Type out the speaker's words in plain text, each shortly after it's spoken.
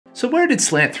So where did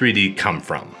Slant 3D come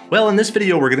from? Well, in this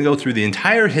video, we're gonna go through the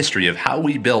entire history of how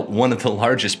we built one of the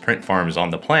largest print farms on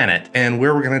the planet and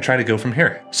where we're gonna try to go from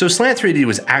here. So Slant 3D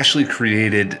was actually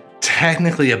created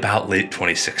technically about late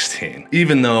 2016,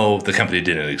 even though the company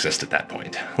didn't exist at that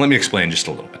point. Let me explain just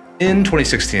a little bit. In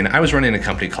 2016, I was running a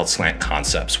company called Slant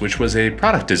Concepts, which was a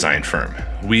product design firm.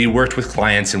 We worked with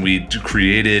clients and we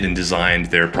created and designed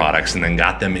their products and then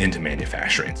got them into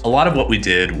manufacturing. A lot of what we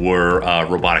did were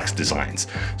robotics designs.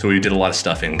 So we did a lot of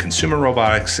stuff in consumer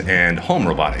robotics and home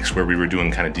robotics, where we were doing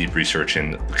kind of deep research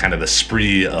and kind of the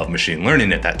spree of machine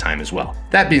learning at that time as well.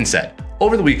 That being said,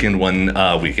 over the weekend, one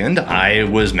weekend, I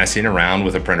was messing around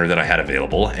with a printer that I had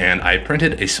available, and I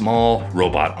printed a small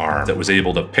robot arm that was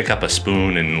able to pick up a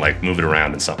spoon and like move it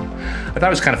around and something. I thought it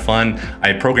was kind of fun.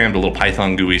 I programmed a little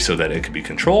Python GUI so that it could be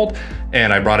controlled,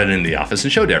 and I brought it into the office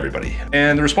and showed to everybody.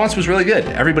 And the response was really good.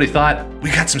 Everybody thought, we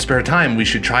got some spare time, we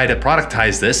should try to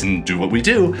productize this and do what we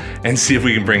do and see if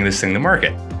we can bring this thing to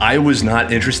market. I was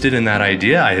not interested in that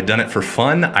idea. I had done it for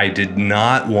fun. I did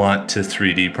not want to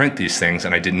 3D print these things,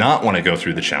 and I did not want to go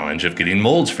through the challenge of getting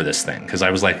molds for this thing, because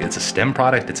I was like, it's a STEM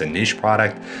product, it's a niche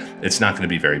product, it's not going to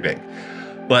be very big.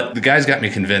 But the guys got me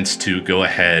convinced to go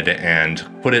ahead and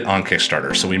put it on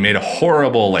Kickstarter. So we made a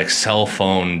horrible like cell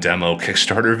phone demo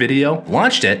Kickstarter video,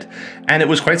 launched it, and it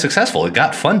was quite successful. It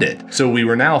got funded. So we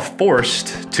were now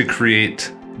forced to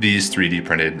create these 3D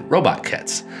printed robot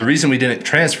kits. The reason we didn't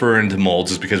transfer into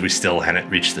molds is because we still hadn't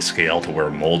reached the scale to where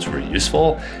molds were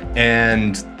useful,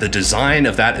 and the design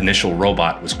of that initial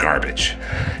robot was garbage.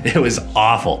 It was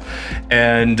awful.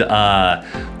 And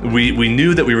we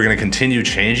knew that we were gonna continue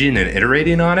changing and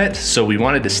iterating on it, so we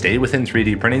wanted to stay within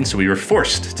 3D printing, so we were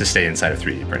forced to stay inside of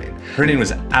 3D printing. Printing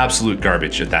was absolute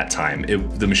garbage at that time.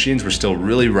 The machines were still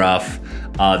really rough.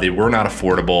 They were not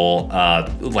affordable.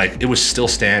 Like it was still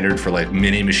standard for like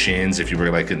mini machines, if you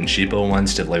were like getting cheapo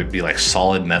ones, to like be like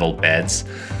solid metal beds,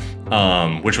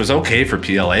 which was okay for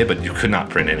PLA, but you could not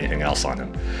print anything else on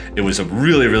them. It was a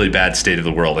really, really bad state of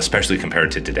the world, especially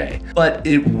compared to today. But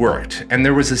it worked, and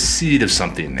there was a seed of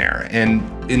something there. And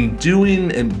in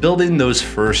doing and building those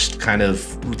first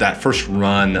that first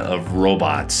run of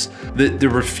robots, there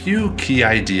were a few key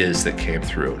ideas that came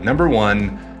through. Number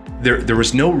one, there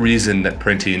was no reason that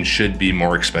printing should be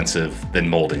more expensive than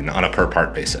molding on a per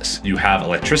part basis. You have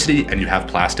electricity and you have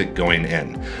plastic going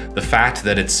in. The fact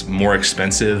that it's more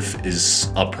expensive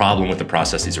is a problem with the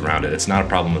processes around it. It's not a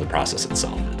problem with the process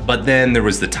itself. But then there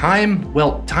was the time.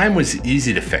 Well, time was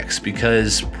easy to fix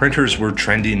because printers were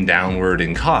trending downward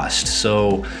in cost.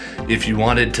 So if you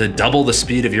wanted to double the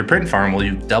speed of your print farm, well,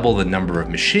 you double the number of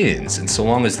machines. And so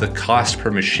long as the cost per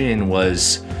machine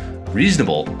was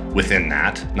reasonable within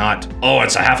that, not, oh,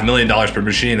 it's $500,000 per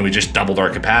machine and we just doubled our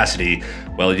capacity.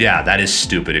 Well, yeah, that is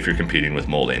stupid if you're competing with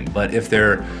molding. But if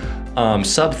they're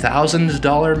sub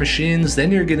 $1,000 machines, then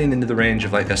you're getting into the range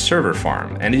of like a server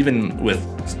farm. And even with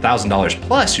 $1,000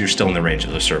 plus, you're still in the range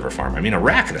of a server farm. I mean, a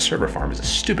rack in a server farm is a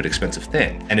stupid expensive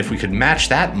thing. And if we could match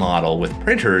that model with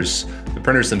printers, the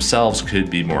printers themselves could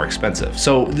be more expensive.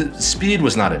 So the speed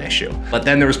was not an issue. But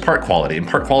then there was part quality, and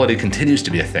part quality continues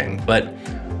to be a thing. But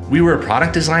we were a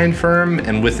product design firm,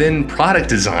 and within product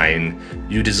design,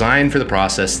 you design for the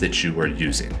process that you are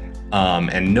using.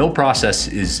 And no process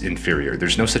is inferior.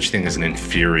 There's no such thing as an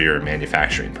inferior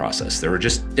manufacturing process. There are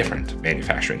just different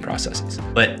manufacturing processes.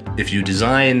 But if you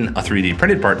design a 3D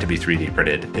printed part to be 3D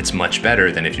printed, it's much better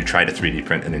than if you try to 3D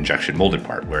print an injection molded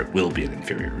part, where it will be an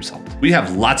inferior result. We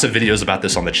have lots of videos about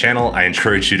this on the channel. I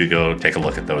encourage you to go take a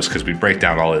look at those, because we break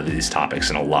down all of these topics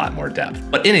in a lot more depth.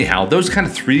 But anyhow, those kind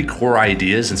of 3 core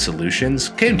ideas and solutions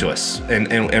came to us,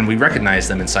 and we recognized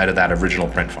them inside of that original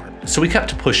print farm. So we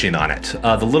kept pushing on it.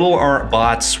 The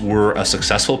LittleBots were a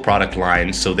successful product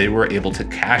line, so they were able to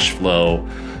cash flow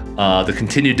the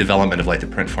continued development of like the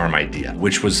print farm idea,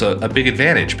 which was a big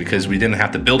advantage because we didn't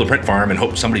have to build a print farm and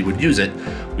hope somebody would use it.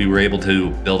 We were able to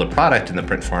build a product, and the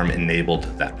print farm enabled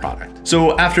that product.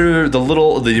 So after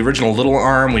the original Little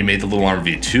Arm, we made the Little Arm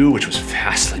V2, which was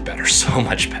vastly better, so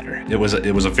much better. It was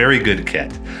a very good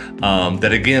kit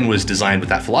that again was designed with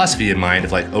that philosophy in mind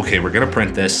of like, okay, we're gonna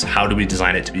print this. How do we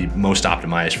design it to be most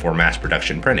optimized for mass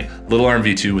production printing? Little Arm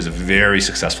V2 was a very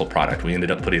successful product. We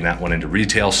ended up putting that one into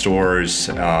retail stores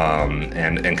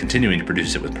and continuing to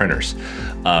produce it with printers.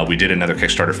 We did another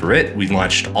Kickstarter for it. We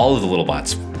launched all of the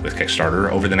LittleBots with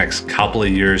Kickstarter. Over the next couple of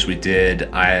years, we did,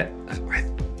 I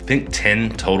think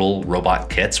 10 total robot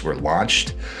kits were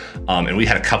launched. And we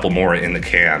had a couple more in the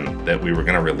can that we were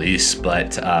gonna release,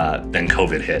 but then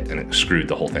COVID hit and it screwed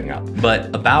the whole thing up.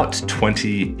 But about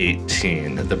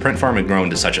 2018, the print farm had grown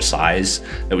to such a size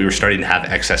that we were starting to have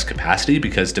excess capacity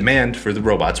because demand for the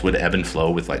robots would ebb and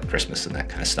flow with like Christmas and that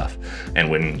kind of stuff, and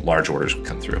when large orders would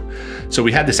come through. So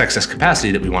we had this excess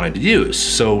capacity that we wanted to use.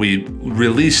 So we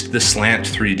released the Slant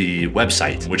 3D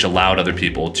website, which allowed other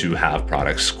people to have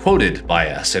products quoted by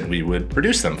us, and we would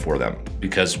produce them for them,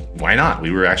 because why not?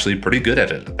 We were actually pretty good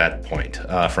at it at that point,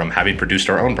 from having produced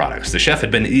our own products. The chef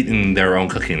had been eating their own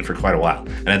cooking for quite a while.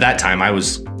 And at that time,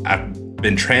 I've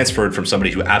been transferred from somebody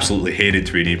who absolutely hated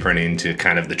 3D printing to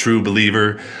kind of the true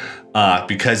believer,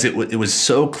 because it was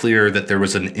so clear that there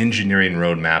was an engineering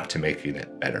roadmap to making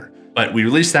it better. But we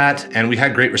released that and we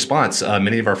had great response.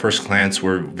 Many of our first clients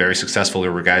were very successful.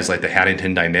 There were guys like the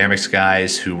Haddington Dynamics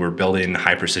guys who were building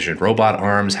high precision robot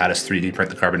arms, had us 3D print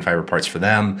the carbon fiber parts for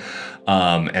them.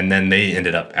 And then they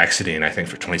ended up exiting, I think,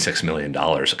 for $26 million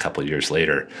a couple of years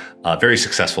later. Very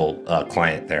successful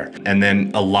client there. And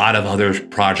then a lot of other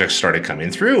projects started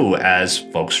coming through as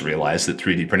folks realized that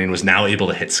 3D printing was now able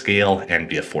to hit scale and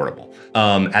be affordable.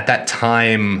 At that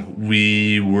time,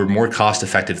 we were more cost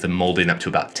effective than molding up to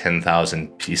about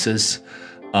 10,000 pieces.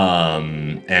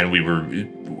 And we were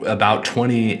about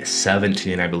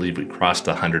 2017, I believe we crossed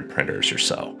 100 printers or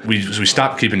so. We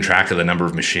stopped keeping track of the number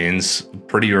of machines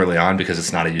pretty early on because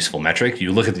it's not a useful metric.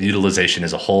 You look at the utilization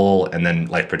as a whole and then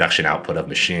like production output of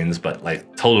machines, but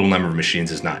like total number of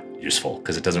machines is not useful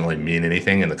because it doesn't really mean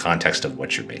anything in the context of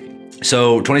what you're making.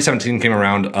 So 2017 came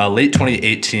around, late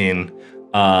 2018,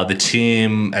 the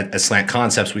team at Slant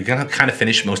Concepts, we kind of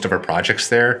finished most of our projects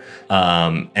there.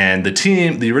 And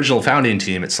the original founding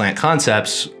team at Slant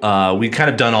Concepts, we kind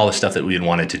of done all the stuff that we had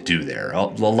wanted to do there. A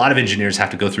lot of engineers have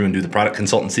to go through and do the product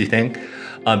consultancy thing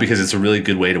because it's a really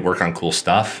good way to work on cool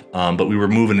stuff. But we were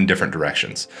moving in different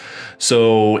directions.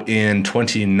 So in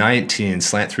 2019,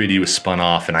 Slant 3D was spun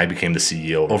off and I became the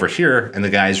CEO over here, and the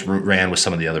guys ran with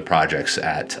some of the other projects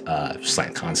at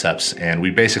Slant Concepts, and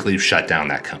we basically shut down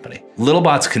that company.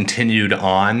 LittleBots continued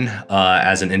on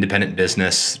as an independent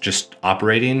business, just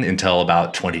operating until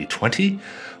about 2020,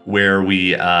 where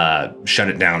we shut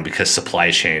it down because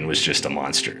supply chain was just a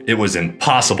monster. It was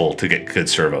impossible to get good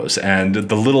servos. And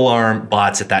the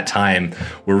LittleBots at that time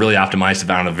were really optimized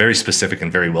around a very specific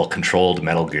and very well-controlled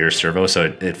Metal Gear servo,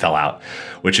 so it fell out,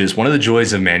 which is one of the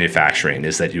joys of manufacturing,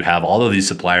 is that you have all of these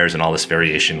suppliers and all this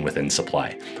variation within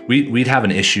supply. We'd have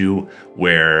an issue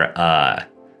where,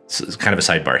 so it's kind of a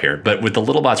sidebar here, but with the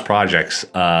LittleBots projects,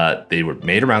 they were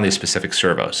made around these specific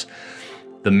servos.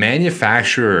 The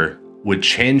manufacturer would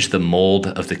change the mold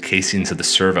of the casings of the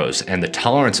servos, and the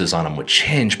tolerances on them would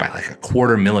change by like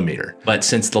 1/4 millimeter. But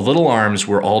since the little arms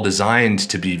were all designed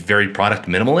to be very product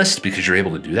minimalist, because you're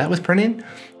able to do that with printing,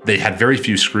 they had very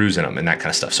few screws in them and that kind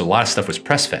of stuff. So a lot of stuff was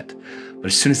press fit. But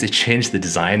as soon as they changed the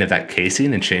design of that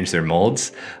casing and changed their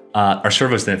molds, our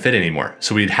servos didn't fit anymore.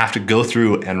 So we'd have to go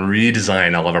through and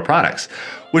redesign all of our products,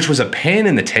 which was a pain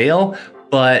in the tail,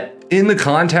 but in the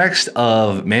context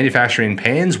of manufacturing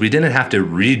pains, we didn't have to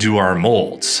redo our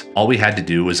molds. All we had to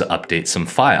do was update some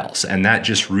files, and that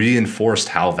just reinforced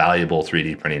how valuable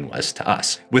 3D printing was to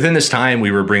us. Within this time, we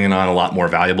were bringing on a lot more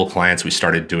valuable clients. We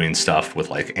started doing stuff with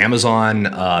like Amazon,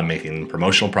 making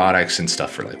promotional products and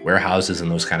stuff for like warehouses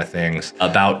and those kind of things.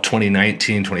 About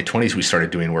 2019, 2020, we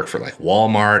started doing work for like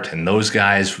Walmart and those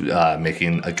guys,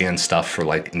 making, again, stuff for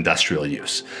like industrial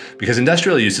use. Because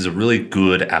industrial use is a really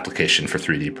good application for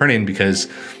 3D printing, because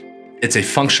it's a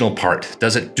functional part,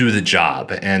 doesn't do the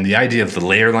job. And the idea of the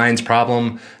layer lines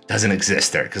problem doesn't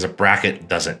exist there because a bracket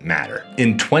doesn't matter.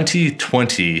 In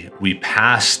 2020, we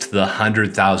passed the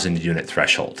 100,000 unit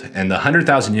threshold. And the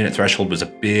 100,000 unit threshold was a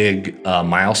big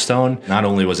milestone. Not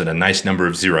only was it a nice number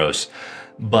of zeros,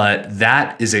 but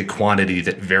that is a quantity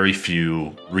that very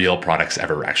few real products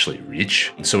ever actually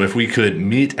reach. So if we could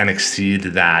meet and exceed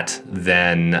that,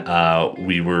 then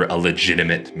we were a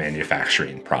legitimate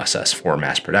manufacturing process for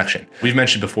mass production. We've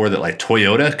mentioned before that like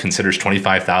Toyota considers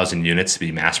 25,000 units to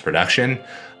be mass production.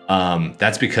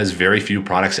 That's because very few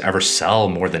products ever sell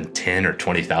more than 10 or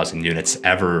 20,000 units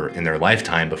ever in their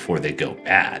lifetime before they go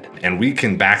bad. And we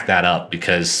can back that up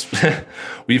because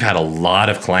we've had a lot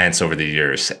of clients over the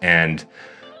years, and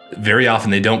very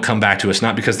often they don't come back to us,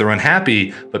 not because they're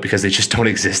unhappy, but because they just don't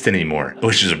exist anymore,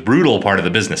 which is a brutal part of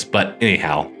the business. But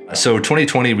anyhow, so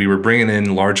 2020, we were bringing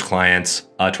in large clients.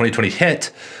 2020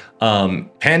 hit.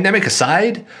 Pandemic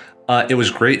aside, It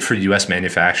was great for US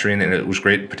manufacturing, and it was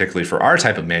great particularly for our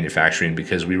type of manufacturing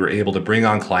because we were able to bring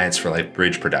on clients for like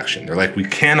bridge production. They're like, we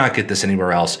cannot get this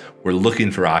anywhere else. We're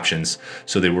looking for options.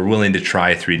 So they were willing to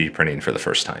try 3D printing for the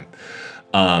first time.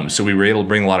 So we were able to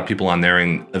bring a lot of people on there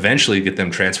and eventually get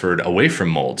them transferred away from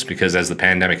molds, because as the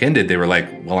pandemic ended, they were like,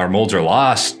 well, our molds are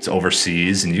lost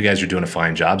overseas and you guys are doing a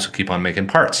fine job, so keep on making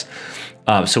parts.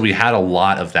 So we had a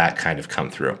lot of that kind of come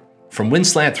through. From when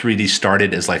Slant 3D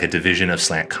started as like a division of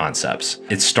Slant Concepts,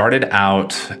 it started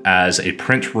out as a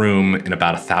print room in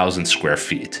about 1,000 square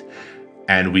feet,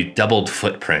 and we doubled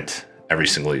footprint every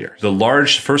single year.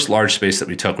 The first large space that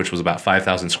we took, which was about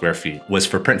 5,000 square feet, was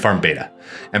for Print Farm Beta.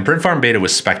 And Print Farm Beta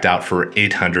was spec'd out for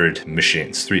 800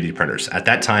 machines, 3D printers. At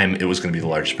that time, it was gonna be the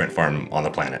largest print farm on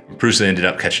the planet. Prusa ended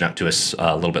up catching up to us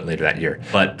a little bit later that year.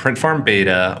 But Print Farm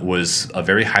Beta was a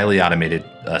very highly automated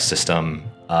system.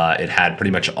 It had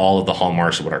pretty much all of the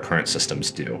hallmarks of what our current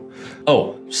systems do.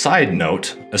 Oh, side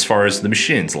note, as far as the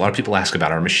machines, a lot of people ask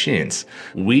about our machines.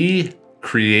 We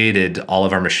created all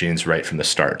of our machines right from the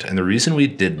start. And the reason we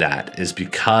did that is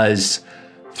because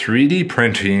 3D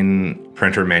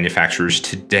printer manufacturers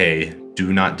today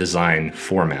do not design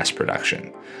for mass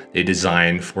production. They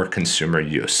design for consumer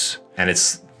use. And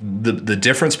it's the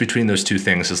difference between those two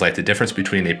things is like the difference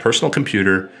between a personal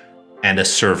computer and a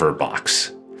server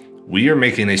box. We are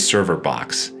making a server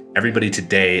box. Everybody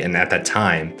today and at that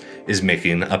time is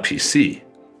making a PC.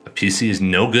 A PC is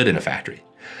no good in a factory.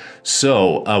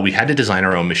 So we had to design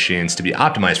our own machines to be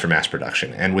optimized for mass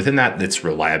production. And within that, it's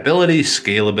reliability,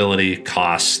 scalability,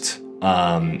 cost,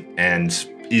 and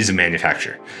ease of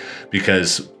manufacture.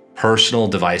 Because personal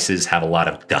devices have a lot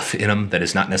of guff in them that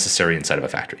is not necessary inside of a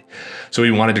factory. So we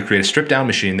wanted to create a stripped down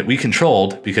machine that we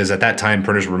controlled, because at that time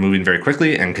printers were moving very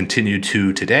quickly and continue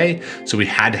to today. So we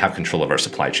had to have control of our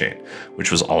supply chain, which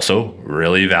was also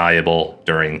really valuable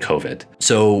during COVID.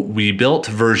 So we built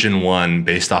version 1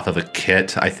 based off of a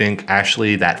kit. I think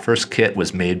actually that first kit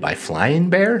was made by Flying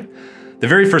Bear. The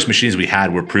very first machines we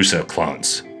had were Prusa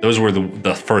clones. Those were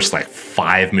the first like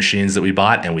 5 machines that we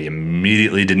bought, and we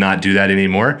immediately did not do that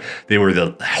anymore. They were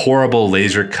the horrible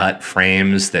laser cut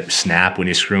frames that snap when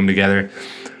you screw them together.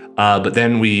 But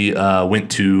then we went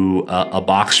to a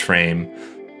box frame.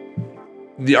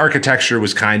 The architecture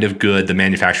was kind of good. The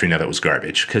manufacturing of it was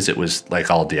garbage because it was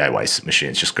like all DIY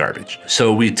machines, just garbage.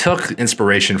 So we took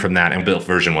inspiration from that and built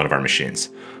version 1 of our machines.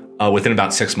 Within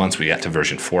about 6 months, we got to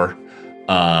version 4.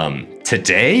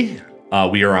 Today,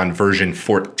 we are on version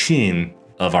 14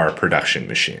 of our production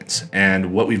machines.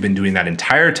 And what we've been doing that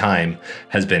entire time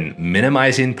has been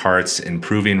minimizing parts,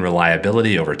 improving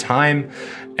reliability over time,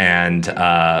 and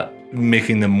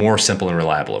making them more simple and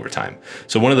reliable over time.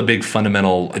 So one of the big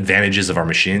fundamental advantages of our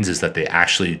machines is that they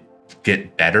actually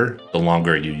get better the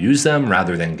longer you use them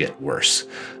rather than get worse.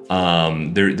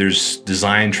 There's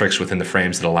design tricks within the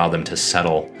frames that allow them to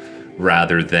settle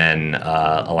rather than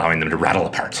allowing them to rattle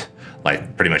apart,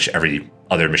 like pretty much every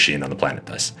other machine on the planet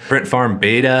does. Print Farm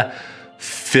Beta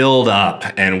filled up,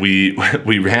 and we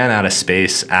ran out of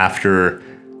space after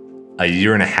a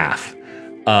year and a half.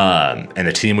 And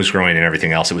the team was growing and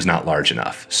everything else. It was not large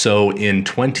enough. So in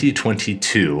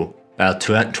 2022,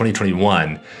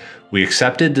 2021, we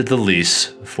accepted the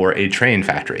lease for a train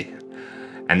factory.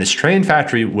 And this train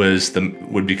factory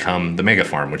would become the Mega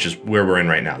Farm, which is where we're in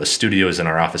right now. The studio is in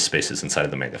our office spaces inside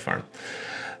of the Mega Farm.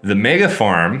 The Mega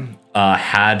Farm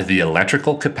had the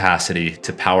electrical capacity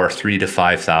to power 3,000 to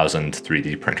 5,000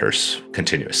 3D printers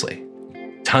continuously.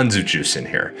 Tons of juice in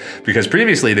here, because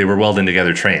previously they were welding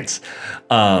together trains.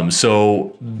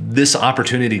 So this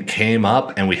opportunity came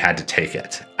up and we had to take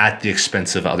it at the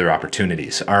expense of other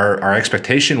opportunities. Our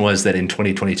expectation was that in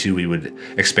 2022 we would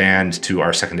expand to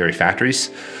our secondary factories,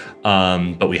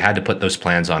 but we had to put those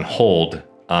plans on hold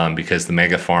because the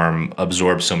Mega Farm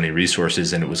absorbed so many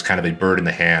resources and it was kind of a bird in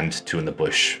the hand, two in the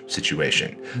bush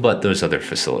situation. But those other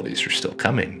facilities are still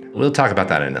coming. We'll talk about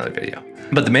that in another video.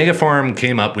 But the Mega Farm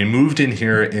came up. We moved in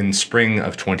here in spring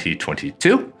of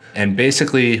 2022. And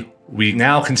basically, we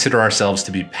now consider ourselves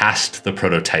to be past the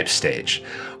prototype stage.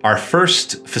 Our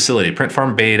first facility, Print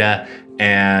Farm Beta,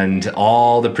 and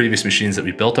all the previous machines that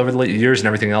we built over the years and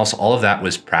everything else, all of that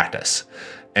was practice.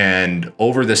 And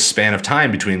over this span of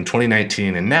time between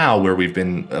 2019 and now, where we've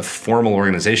been a formal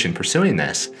organization pursuing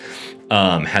this,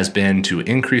 has been to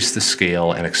increase the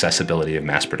scale and accessibility of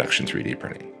mass production 3D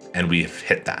printing. And we've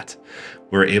hit that.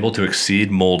 We're able to exceed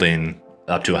molding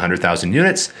up to 100,000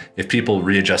 units. If people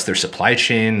readjust their supply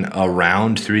chain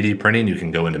around 3D printing, you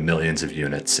can go into millions of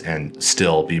units and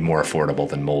still be more affordable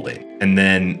than molding. And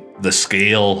then the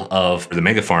scale of the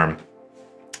Mega Farm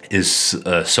is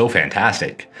so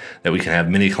fantastic that we can have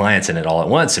many clients in it all at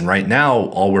once. And right now,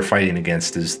 all we're fighting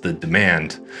against is the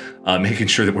demand, making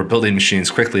sure that we're building machines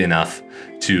quickly enough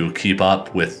to keep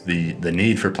up with the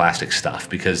need for plastic stuff,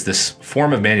 because this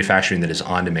form of manufacturing that is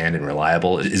on demand and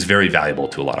reliable is very valuable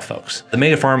to a lot of folks. The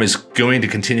mega farm is going to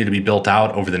continue to be built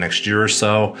out over the next year or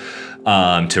so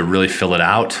to really fill it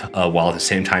out while at the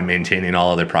same time maintaining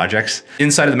all other projects.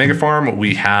 Inside of the mega farm,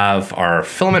 we have our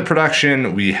filament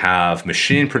production, we have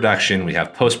machine production, we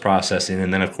have post-processing,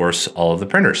 and then of course, all of the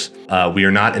printers. We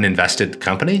are not an invested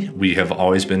company. We have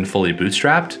always been fully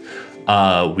bootstrapped.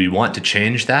 We want to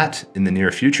change that in the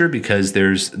near future because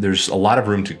there's a lot of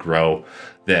room to grow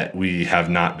that we have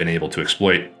not been able to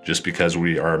exploit just because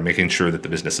we are making sure that the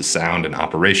business is sound and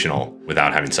operational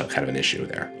without having some kind of an issue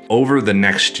there. Over the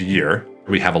next year,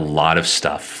 we have a lot of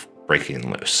stuff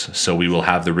breaking loose. So we will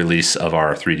have the release of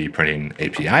our 3D printing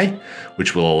API,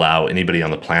 which will allow anybody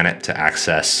on the planet to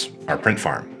access our print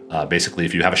farm. Basically,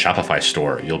 if you have a Shopify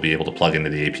store, you'll be able to plug into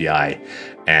the API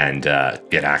and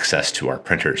get access to our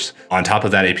printers. On top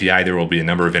of that API, there will be a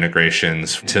number of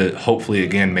integrations to hopefully,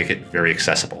 again, make it very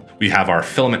accessible. We have our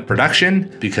filament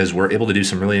production because we're able to do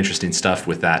some really interesting stuff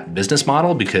with that business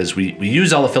model because we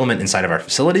use all the filament inside of our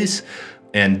facilities.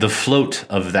 And the float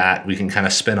of that, we can kind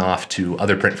of spin off to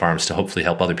other print farms to hopefully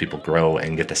help other people grow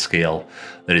and get the scale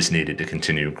that is needed to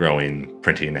continue growing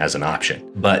printing as an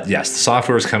option. But yes, the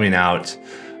software is coming out.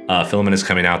 Filament is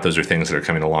coming out. Those are things that are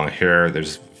coming along here.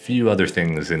 There's a few other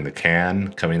things in the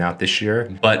can coming out this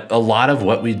year. But a lot of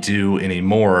what we do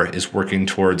anymore is working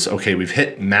towards, okay, we've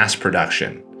hit mass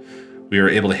production. We are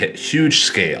able to hit huge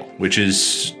scale, which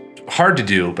is hard to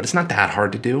do, but it's not that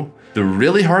hard to do. The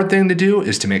really hard thing to do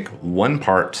is to make one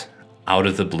part out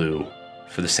of the blue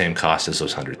for the same cost as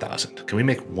those 100,000. Can we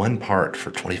make one part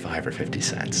for 25 or 50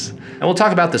 cents? And we'll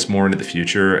talk about this more into the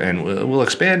future, and we'll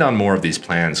expand on more of these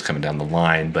plans coming down the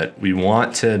line, but we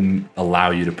want to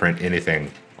allow you to print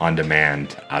anything on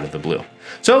demand out of the blue.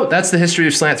 So that's the history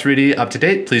of Slant 3D up to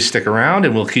date. Please stick around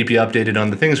and we'll keep you updated on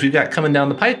the things we've got coming down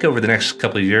the pike over the next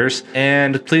couple of years.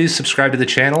 And please subscribe to the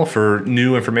channel for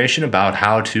new information about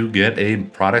how to get a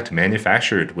product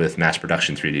manufactured with mass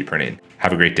production 3D printing.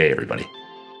 Have a great day, everybody.